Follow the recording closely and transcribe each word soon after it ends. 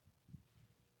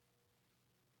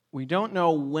We don't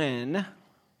know when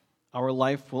our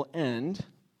life will end,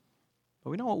 but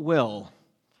we know it will,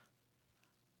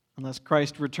 unless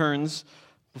Christ returns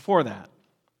before that.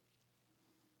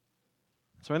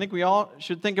 So I think we all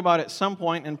should think about it at some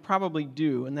point, and probably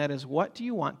do, and that is, what do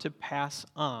you want to pass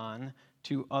on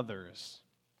to others?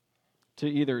 To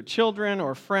either children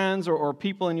or friends or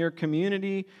people in your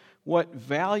community? What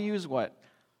values, what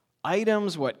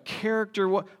items, what character,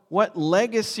 what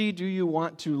legacy do you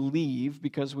want to leave?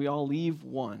 Because we all leave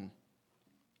one.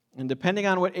 And depending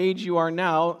on what age you are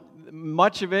now,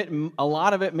 much of it, a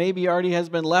lot of it maybe already has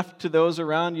been left to those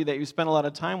around you that you spent a lot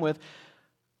of time with.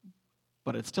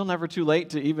 But it's still never too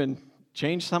late to even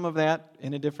change some of that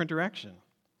in a different direction.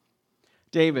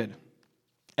 David,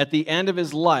 at the end of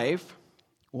his life,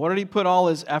 what did he put all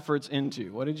his efforts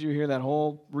into? What did you hear that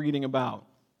whole reading about?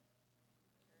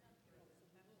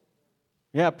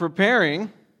 Yeah,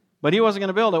 preparing, but he wasn't going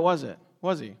to build it,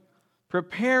 was he?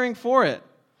 Preparing for it.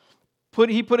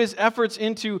 He put his efforts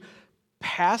into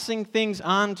passing things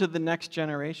on to the next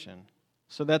generation,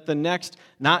 so that the next,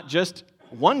 not just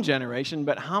one generation,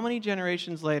 but how many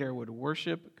generations later would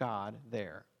worship God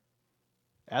there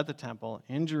at the temple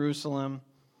in Jerusalem.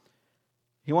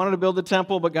 He wanted to build the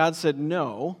temple, but God said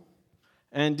no.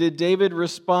 And did David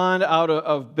respond out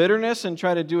of bitterness and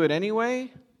try to do it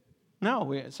anyway?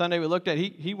 No. Sunday we looked at,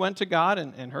 he went to God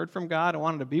and heard from God and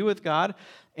wanted to be with God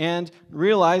and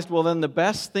realized, well, then the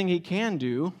best thing he can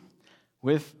do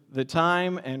with the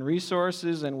time and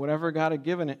resources and whatever God had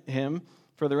given him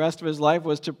for the rest of his life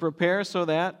was to prepare so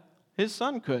that his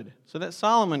son could, so that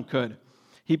Solomon could.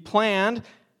 He planned,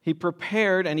 he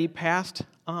prepared, and he passed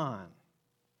on.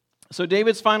 So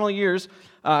David's final years,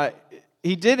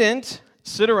 he didn't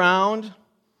sit around,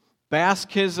 bask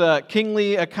his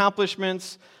kingly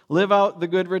accomplishments, live out the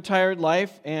good retired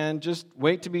life, and just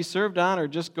wait to be served on, or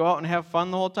just go out and have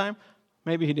fun the whole time.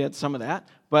 Maybe he did some of that,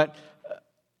 but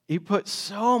he put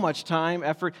so much time,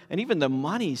 effort, and even the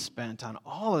money spent on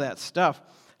all of that stuff.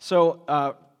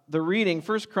 So the reading,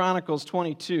 1 Chronicles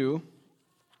 22,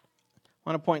 I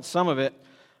want to point some of it.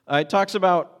 It talks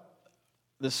about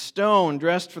the stone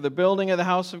dressed for the building of the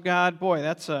house of God. Boy,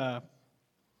 that's a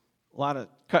lot of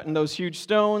cutting those huge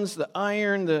stones, the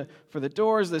iron for the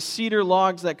doors, the cedar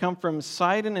logs that come from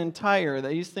Sidon and Tyre.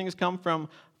 These things come from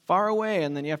far away,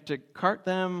 and then you have to cart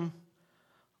them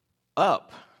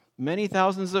up many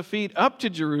thousands of feet up to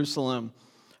Jerusalem.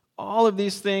 All of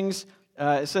these things,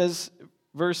 it says,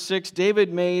 verse 6,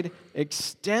 David made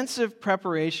extensive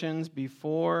preparations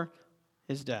before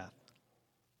his death.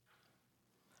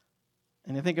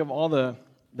 And I think of all the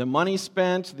money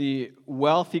spent, the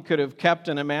wealth he could have kept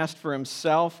and amassed for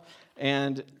himself,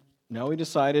 and no, he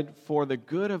decided, for the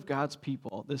good of God's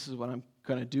people, this is what I'm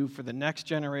going to do for the next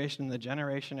generation and the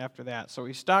generation after that. So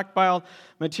he stockpiled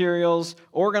materials,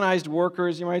 organized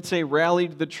workers, you might say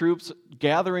rallied the troops,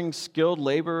 gathering skilled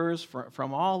laborers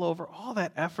from all over, all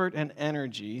that effort and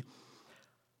energy,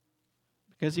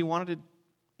 because he wanted to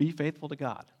be faithful to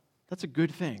God. That's a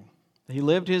good thing. He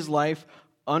lived his life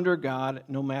under God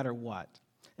no matter what.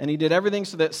 And he did everything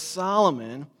so that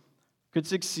Solomon could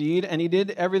succeed, and he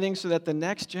did everything so that the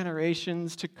next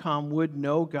generations to come would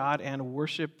know God and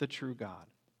worship the true God.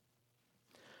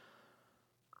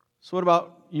 So what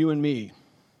about you and me?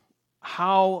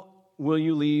 How will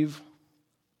you leave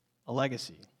a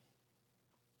legacy?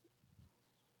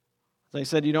 As I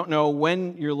said, you don't know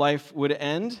when your life would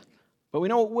end, but we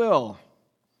know it will.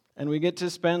 And we get to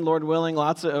spend, Lord willing,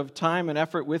 lots of time and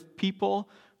effort with people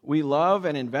we love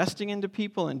and investing into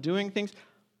people and doing things.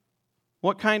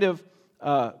 What kind of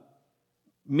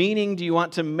meaning do you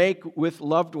want to make with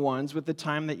loved ones with the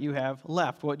time that you have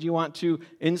left? What do you want to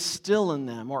instill in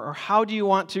them? Or how do you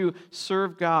want to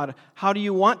serve God? How do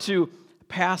you want to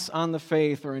pass on the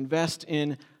faith or invest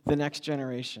in the next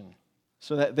generation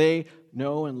so that they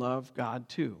know and love God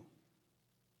too?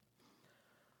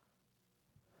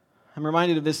 I'm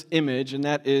reminded of this image, and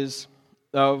that is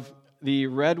of the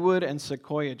redwood and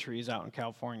sequoia trees out in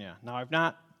California. Now, I've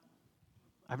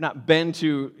not been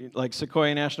to like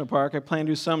Sequoia National Park. I plan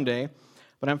to someday,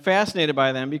 but I'm fascinated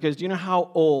by them because do you know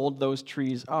how old those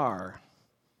trees are?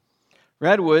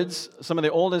 Redwoods, some of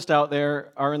the oldest out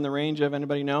there, are in the range of,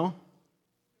 anybody know?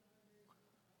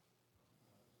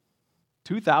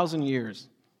 2,000 years.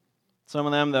 Some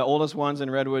of them, the oldest ones in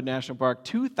Redwood National Park,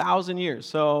 2,000 years.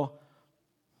 So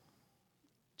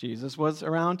Jesus was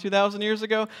around 2,000 years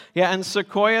ago. Yeah, and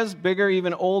sequoias, bigger,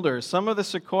 even older. Some of the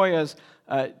sequoias,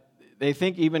 they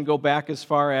think even go back as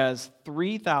far as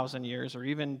 3,000 years or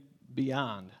even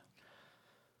beyond.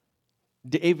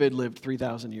 David lived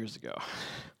 3,000 years ago,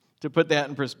 to put that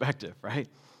in perspective, right?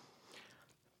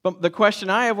 But the question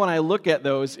I have when I look at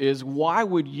those is, why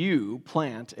would you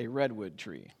plant a redwood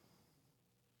tree?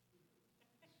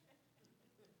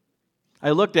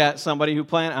 I looked at somebody who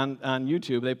planted on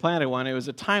YouTube. They planted one. It was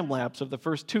a time lapse of the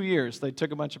first 2 years. They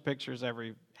took a bunch of pictures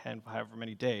every however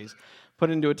many days, put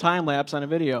it into a time lapse on a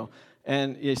video.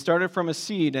 And it started from a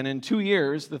seed, and in 2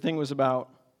 years, the thing was about,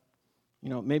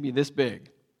 maybe this big.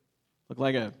 Looked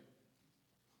like a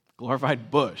glorified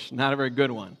bush, not a very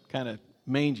good one, kind of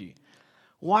mangy.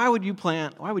 Why would you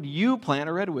plant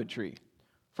a redwood tree?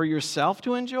 For yourself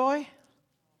to enjoy?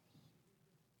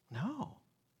 No.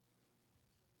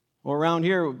 Well, around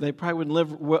here, they probably wouldn't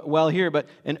live well here, but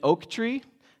an oak tree?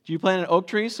 Do you plant an oak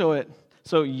tree so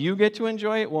you get to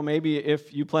enjoy it? Well, maybe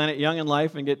if you plant it young in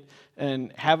life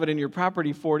and have it in your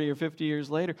property 40 or 50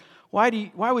 years later. Why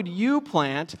would you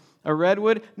plant a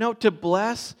redwood? No, to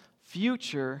bless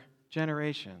future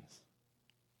generations.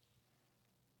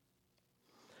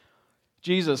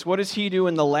 Jesus, what does he do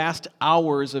in the last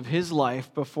hours of his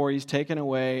life before he's taken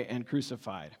away and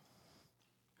crucified?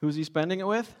 Who's he spending it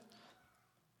with?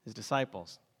 His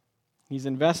disciples. He's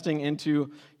investing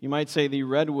into, you might say, the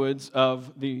redwoods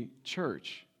of the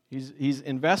church. He's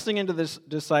investing into the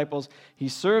disciples. He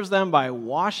serves them by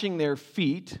washing their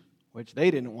feet, which they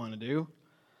didn't want to do.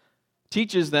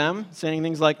 Teaches them, saying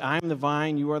things like, I'm the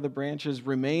vine, you are the branches,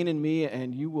 remain in me,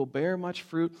 and you will bear much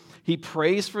fruit. He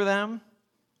prays for them,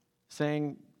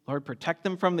 saying, Lord, protect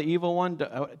them from the evil one.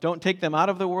 Don't take them out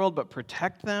of the world, but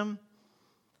protect them.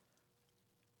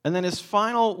 And then his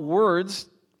final words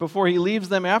before he leaves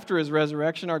them after his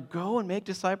resurrection are, go and make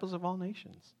disciples of all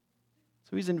nations.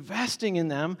 So he's investing in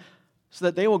them so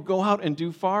that they will go out and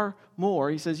do far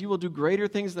more. He says, you will do greater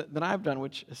things than I've done,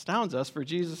 which astounds us for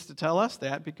Jesus to tell us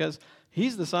that because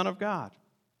he's the Son of God.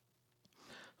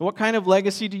 What kind of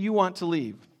legacy do you want to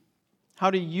leave?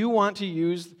 How do you want to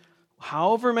use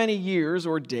however many years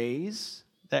or days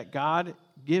that God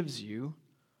gives you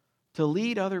to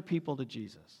lead other people to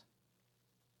Jesus?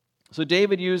 So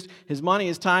David used his money,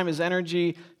 his time, his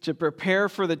energy to prepare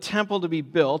for the temple to be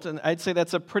built, and I'd say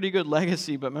that's a pretty good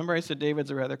legacy, but remember I said David's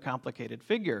a rather complicated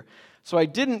figure. So I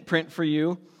didn't print for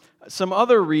you some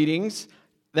other readings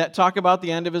that talk about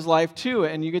the end of his life too,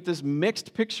 and you get this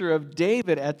mixed picture of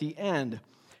David at the end.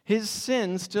 His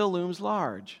sin still looms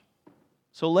large.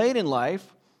 So late in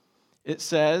life, it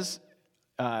says,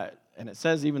 and it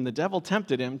says even the devil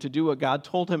tempted him to do what God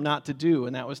told him not to do,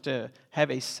 and that was to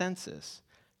have a census.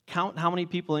 Count how many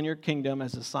people in your kingdom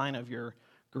as a sign of your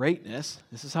greatness.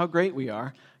 This is how great we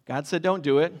are. God said, don't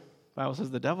do it. The Bible says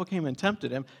the devil came and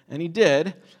tempted him, and he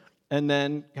did. And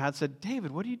then God said,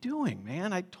 David, what are you doing,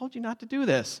 man? I told you not to do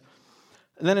this.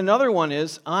 And then another one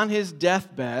is on his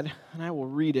deathbed, and I will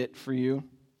read it for you.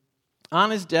 On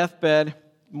his deathbed,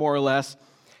 more or less,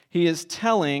 he is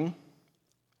telling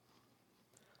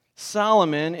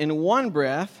Solomon in one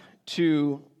breath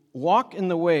to walk in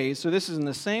the ways. So this is in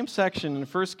the same section in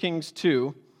 1 Kings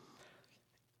 2.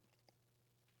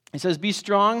 It says, be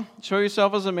strong, show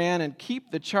yourself as a man, and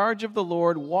keep the charge of the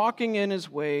Lord, walking in his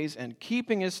ways and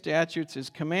keeping his statutes, his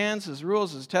commands, his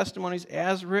rules, his testimonies,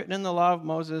 as written in the law of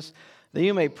Moses, that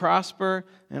you may prosper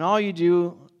in all you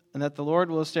do, and that the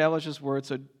Lord will establish his word.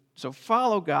 So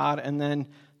follow God, and then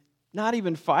not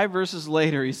even 5 verses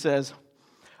later, he says,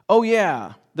 oh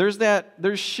yeah, there's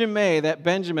Shimei, that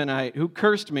Benjaminite, who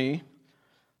cursed me.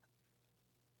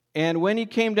 And when he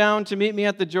came down to meet me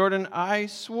at the Jordan, I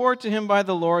swore to him by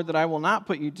the Lord that I will not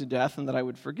put you to death and that I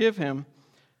would forgive him.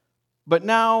 But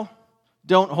now,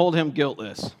 don't hold him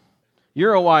guiltless.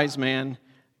 You're a wise man.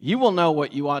 You will know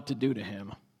what you ought to do to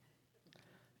him.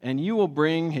 And you will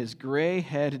bring his gray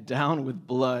head down with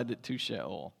blood to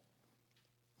Sheol.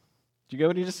 Did you get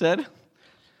what he just said?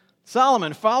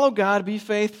 Solomon, follow God, be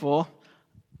faithful.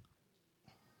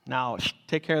 Now,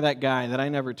 take care of that guy that I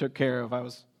never took care of.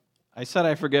 I said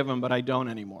I forgive him, but I don't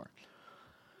anymore.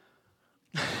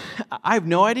 I have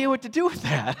no idea what to do with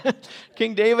that.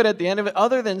 King David at the end of it,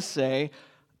 other than say,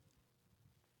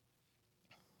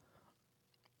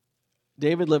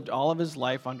 David lived all of his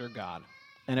life under God,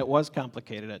 and it was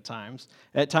complicated at times.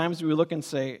 At times we look and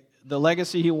say, the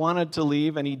legacy he wanted to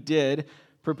leave, and he did,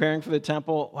 preparing for the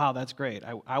temple, wow, that's great.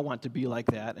 I want to be like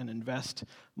that and invest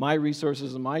my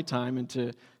resources and my time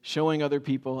into showing other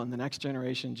people in the next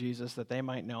generation Jesus that they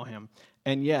might know him.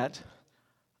 And yet,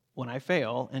 when I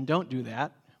fail and don't do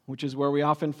that, which is where we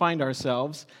often find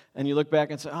ourselves, and you look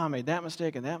back and say, I made that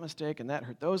mistake, and that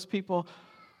hurt those people,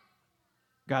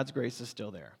 God's grace is still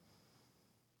there.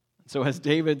 So as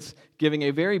David's giving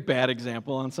a very bad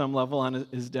example on some level on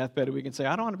his deathbed, we can say,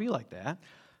 I don't want to be like that.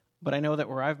 But I know that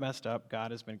where I've messed up,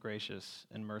 God has been gracious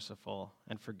and merciful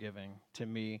and forgiving to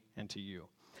me and to you.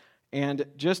 And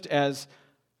just as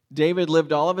David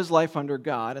lived all of his life under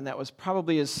God, and that was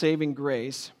probably his saving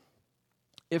grace,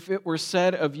 if it were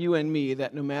said of you and me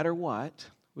that no matter what,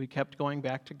 we kept going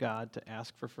back to God to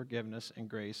ask for forgiveness and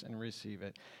grace and receive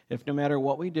it, if no matter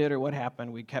what we did or what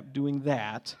happened, we kept doing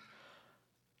that,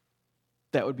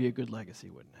 that would be a good legacy,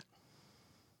 wouldn't it?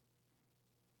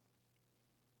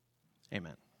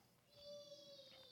 Amen.